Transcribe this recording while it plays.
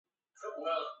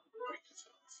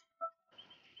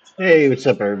Hey, what's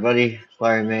up, everybody?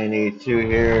 Fireman82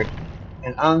 here,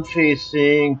 and I'm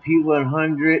facing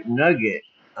P100 Nugget.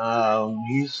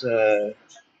 He's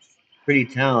pretty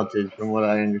talented, from what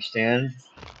I understand.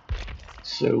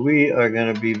 So we are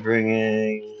gonna be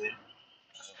bringing.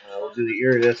 We'll do the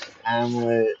iridescent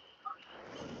amulet.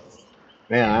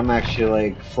 Man, I'm actually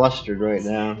like flustered right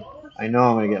now. I know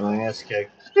I'm gonna get my ass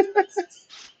kicked.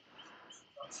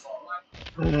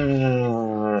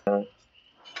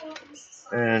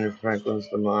 And Franklin's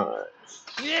demise.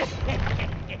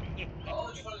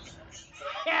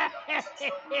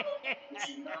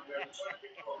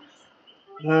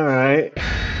 All right.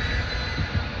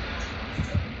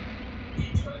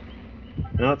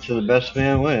 Now to the best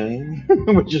man win,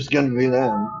 which is gonna be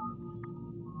them.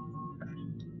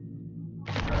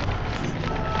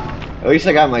 At least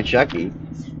I got my Chucky.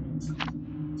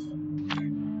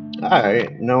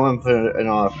 Alright, no one put an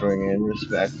offering in.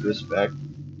 Respect, respect.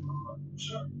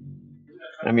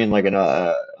 I mean, like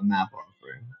a map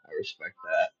offering. I respect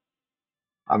that.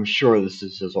 I'm sure this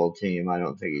is his whole team. I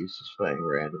don't think he's just playing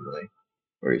randomly.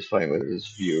 Or he's playing with his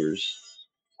viewers.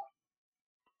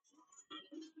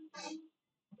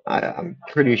 I'm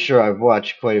pretty sure I've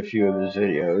watched quite a few of his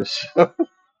videos.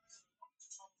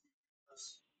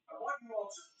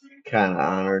 Kind of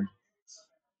honored.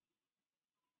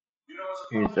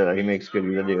 He makes good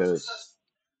videos.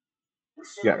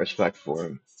 Got respect for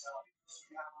him.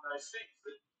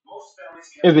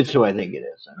 If it's who I think it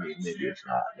is. I mean, maybe it's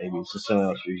not. Maybe it's just someone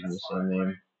else using the same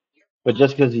name. But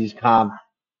just because he's Comp,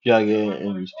 Jugget,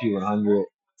 and he's P100,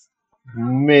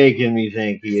 making me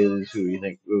think he is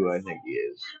who I think he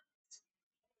is.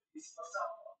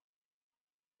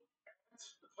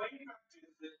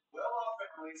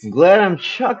 I'm glad I'm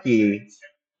Chucky.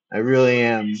 I really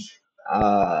am.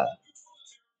 Uh,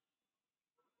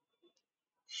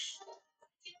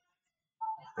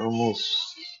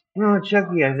 almost. No,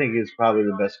 Chucky, I think is probably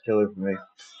the best killer for me.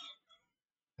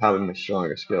 Probably my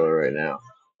strongest killer right now,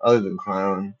 other than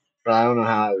Clown. But I don't know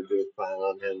how I would do a Clown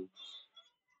on him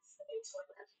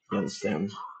against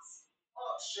him.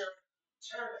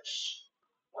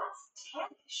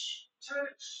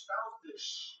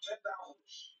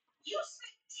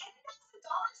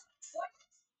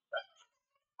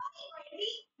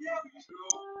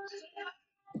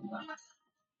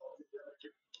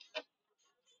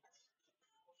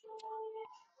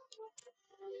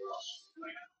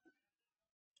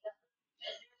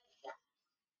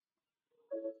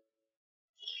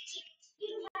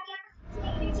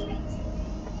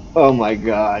 Oh my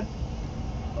god.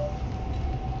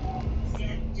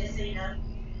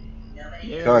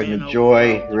 Garden of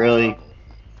Joy, really?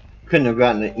 Couldn't have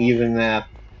gotten an even map.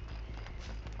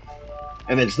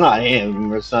 I mean, it's not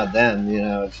him, it's not them,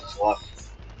 it's just luck.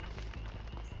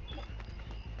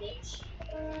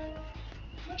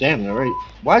 Damn, they're right.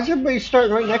 Why is everybody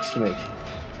starting right next to me?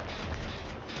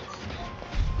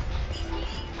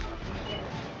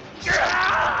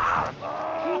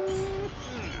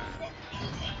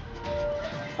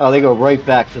 Oh, they go right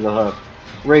back to the hook.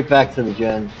 Right back to the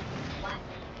gen.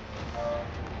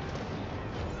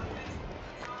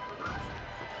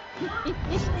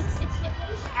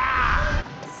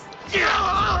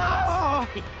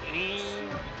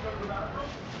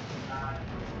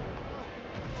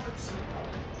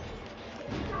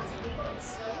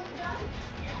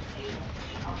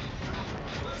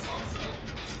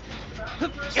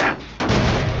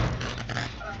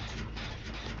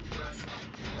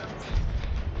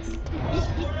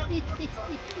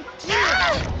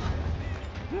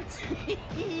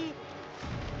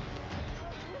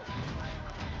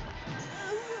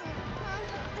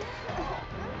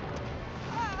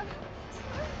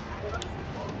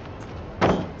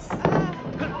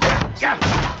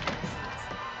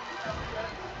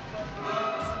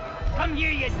 Come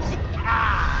here, you.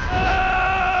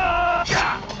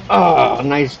 Oh,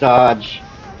 nice dodge.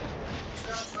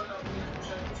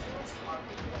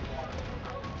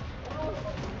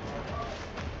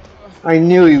 I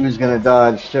knew he was gonna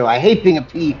dodge too. I hate being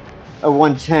a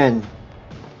 110.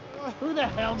 Who the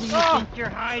hell do you think you're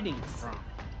hiding from?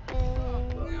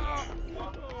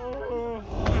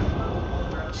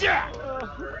 Yeah.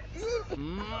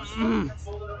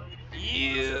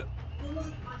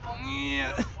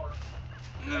 Yeah.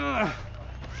 Yeah.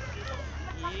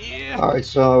 Alright,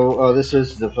 so this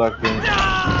is the fucking.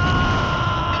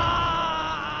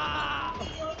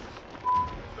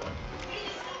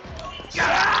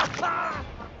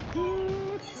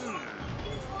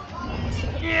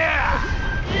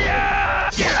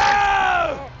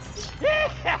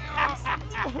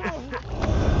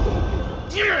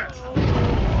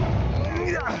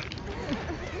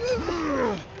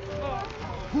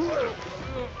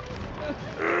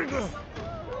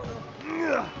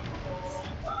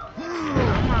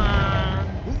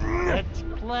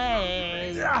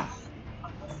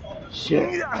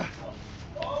 shit.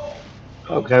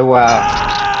 Okay, wow.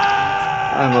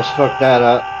 I almost fucked that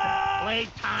up.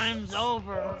 Playtime's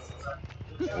over.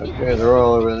 Okay, they're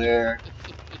all over there.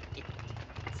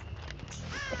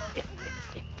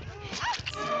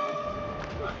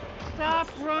 Stop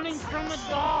running from a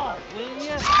doll, will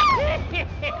you?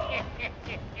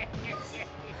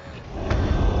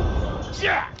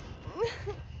 Yeah.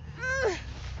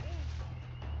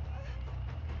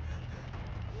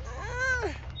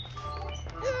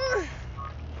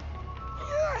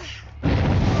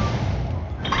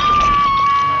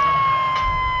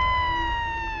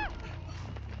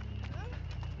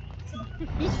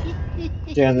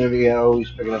 Down there, yeah, always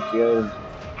picking up the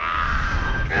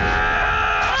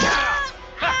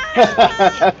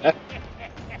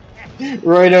items.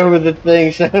 Right over the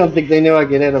thing, so I don't think they know I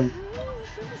can hit them.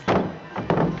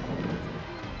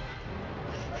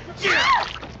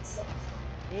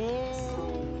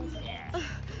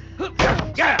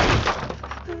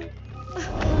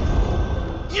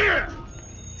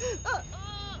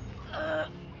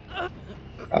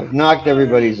 I've knocked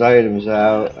everybody's items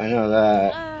out. I know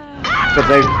that, but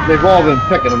they've all been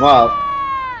picking them up.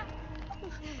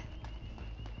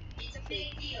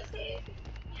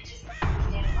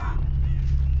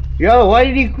 Yo, why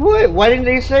did he quit? Why didn't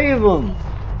they save him?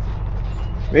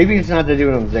 Maybe it's not to do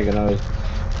what I'm thinking of.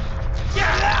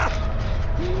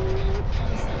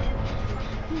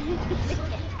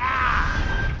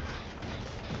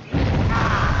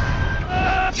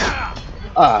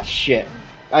 Ah, shit.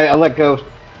 I let go.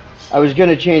 I was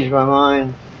gonna change my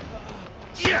mind.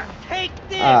 Take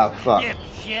this, Ah, fuck.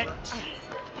 dipshit.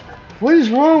 What is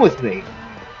wrong with me?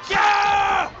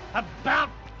 About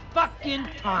fucking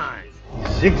time.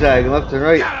 Zigzagging left and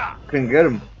right. Couldn't get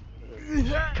him.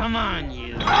 Come on,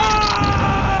 you.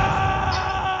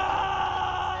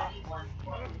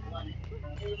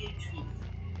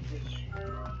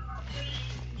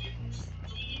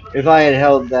 If I had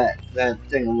held that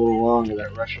thing a little longer,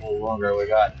 that rush a little longer, I would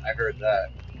have gotten. I heard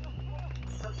that.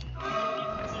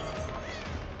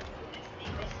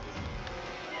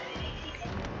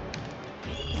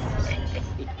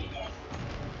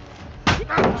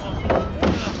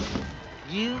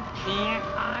 You can't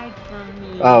hide from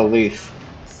me. Oh, Leaf.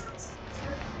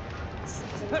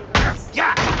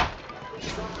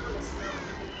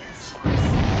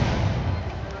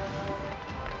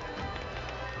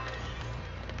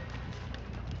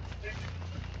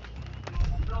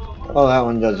 All that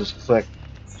one does is click.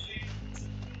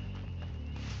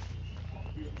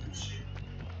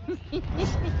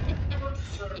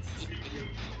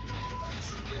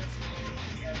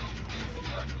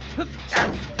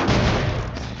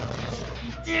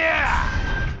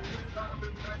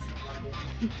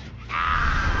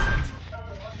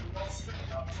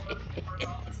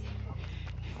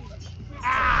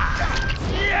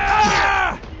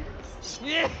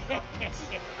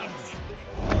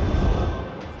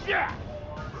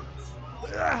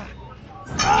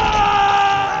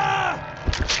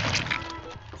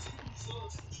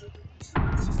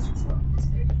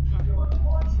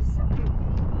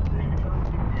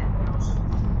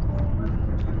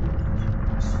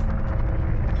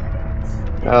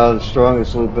 Oh, the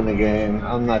strongest loop in the game.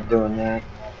 I'm not doing that.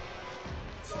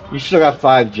 You still got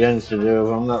 5 gens to do.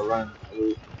 I'm not running that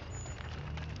loop.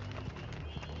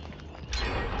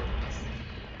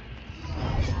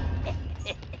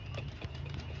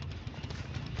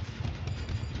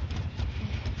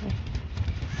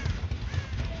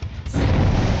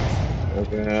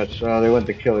 Okay, so they went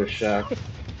to Killer Shack.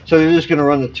 So they're just gonna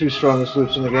run the 2 strongest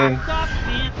loops in the game.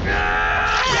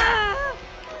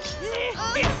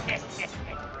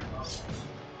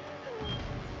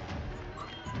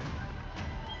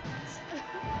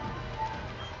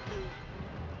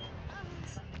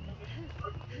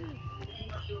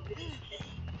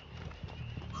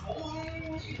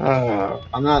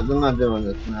 I'm not doing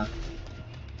this now.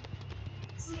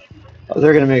 Oh,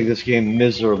 they're gonna make this game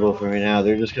miserable for me now.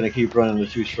 They're just gonna keep running the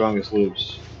 2 strongest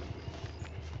loops.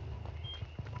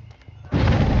 No,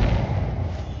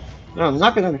 I'm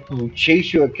not gonna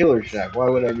chase you at Killer Shack. Why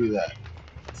would I do that?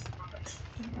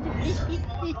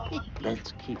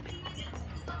 Let's keep it.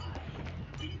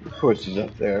 Of course he's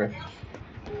up there.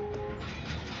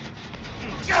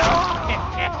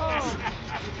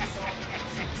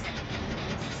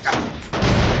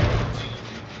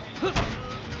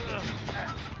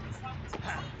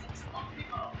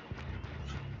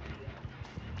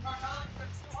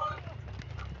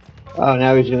 Oh,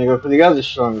 now he's gonna go for the other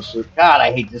strongest loop. God,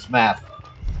 I hate this map.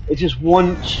 It's just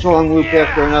one strong loop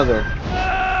after another.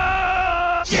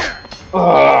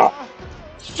 Ugh!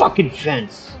 Fucking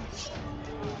fence.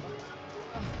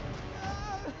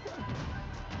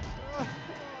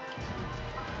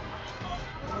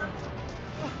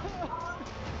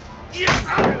 You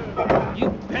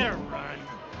better run.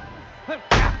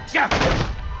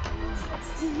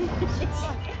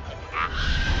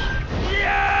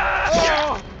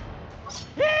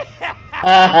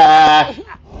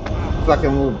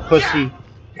 Fucking little pussy.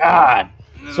 God.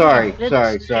 Sorry.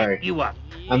 Let's take you up.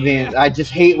 I mean, I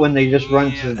just hate when they just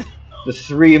run to the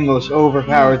three most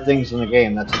overpowered things in the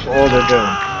game. That's just all they're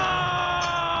doing.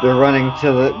 They're running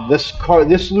to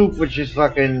this loop, which is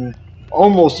fucking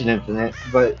almost an infinite,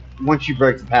 but once you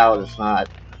break the pallet, it's not.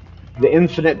 The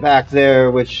infinite back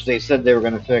there, which they said they were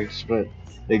going to fix, but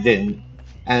they didn't,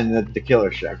 and the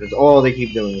killer shack. That's all they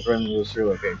keep doing is running those three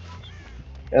locations.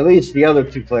 At least the other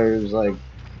two players, like,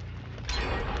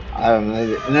 I don't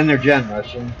know, and then they're gen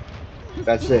rushing.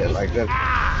 That's it. Like that.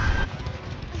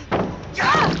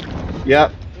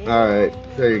 Yep. All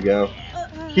right. There you go.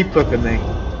 Keep cooking me.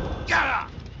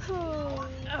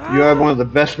 You have one of the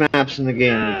best maps in the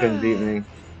game. You couldn't beat me.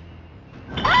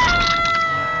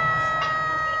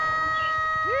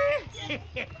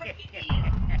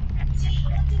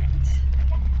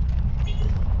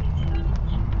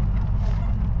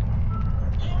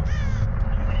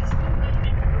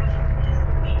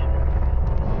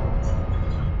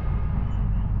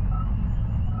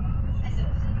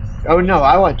 Oh no,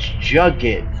 I watch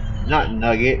Jugget, not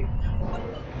Nugget.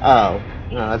 Oh,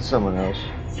 no, that's someone else.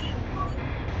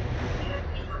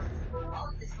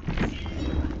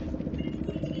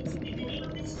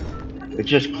 It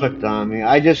just clicked on me.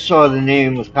 I just saw the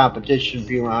name was Competition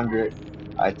P100.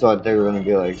 I thought they were gonna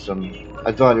be like some.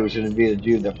 I thought it was gonna be the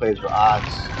dude that plays for Ox.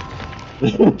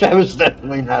 That was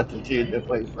definitely not the dude that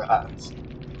plays for Ox.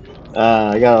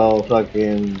 I got all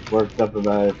fucking worked up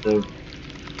about it too.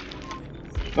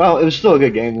 Well, it was still a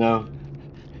good game though.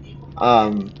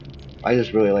 Um, I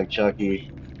just really like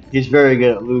Chucky. He's very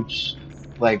good at loops.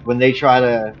 Like when they try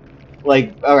to,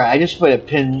 like, all right, I just played a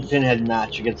pinhead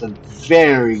match against a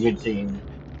very good team,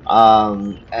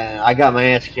 and I got my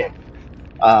ass kicked.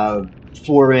 Uh,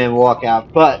 4-man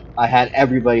walkout, but I had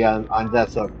everybody on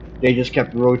death hook. They just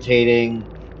kept rotating.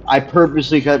 I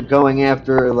purposely kept going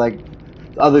after like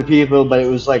other people, but it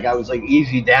was like I was like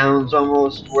easy downs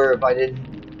almost, where if I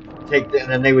didn't and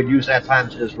then they would use that time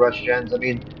to just rush gens. I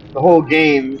mean, the whole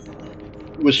game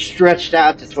was stretched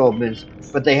out to 12 minutes,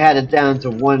 but they had it down to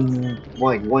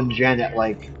one gen at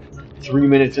like 3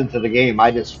 minutes into the game. I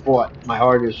just fought my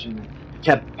hardest and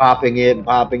kept popping it and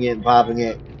popping it and popping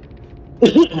it.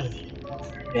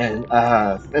 And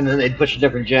then they'd push a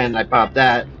different gen. I popped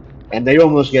that, and they'd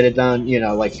almost get it done. You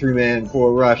know, like 3-man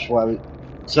 4 rush.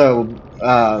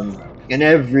 In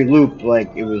every loop, like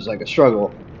it was like a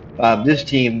struggle. This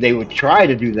team, they would try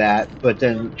to do that, but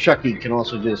then Chucky can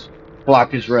also just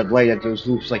block his red light at those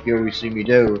loops like you always see me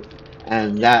do,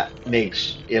 and that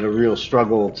makes it a real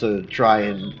struggle to try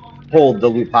and hold the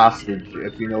loop hostage,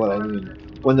 if you know what I mean.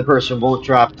 When the person won't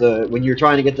when you're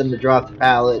trying to get them to drop the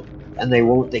pallet, and they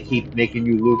won't, they keep making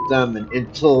you loop them, and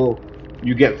until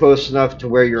you get close enough to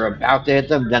where you're about to hit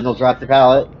them, then they'll drop the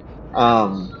pallet.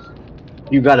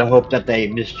 You got to hope that they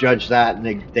misjudge that and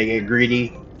they get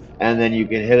greedy, and then you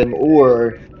can hit him,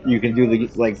 or you can do the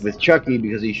like with Chucky,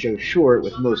 because he's so short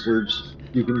with most loops.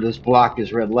 You can just block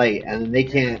his red light, and then they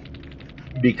can't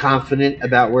be confident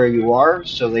about where you are,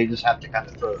 so they just have to kind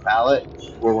of throw the pallet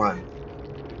or run.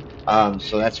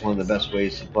 So that's one of the best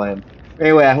ways to play him.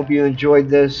 Anyway, I hope you enjoyed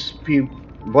this.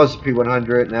 Was a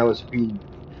P100, now it's a P.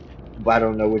 I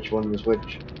don't know which one was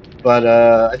which, but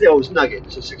I think it was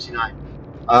Nugget, so 69.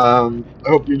 I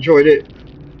hope you enjoyed it,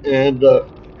 and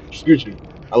excuse me.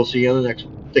 I will see you on the next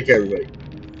one. Take care, everybody.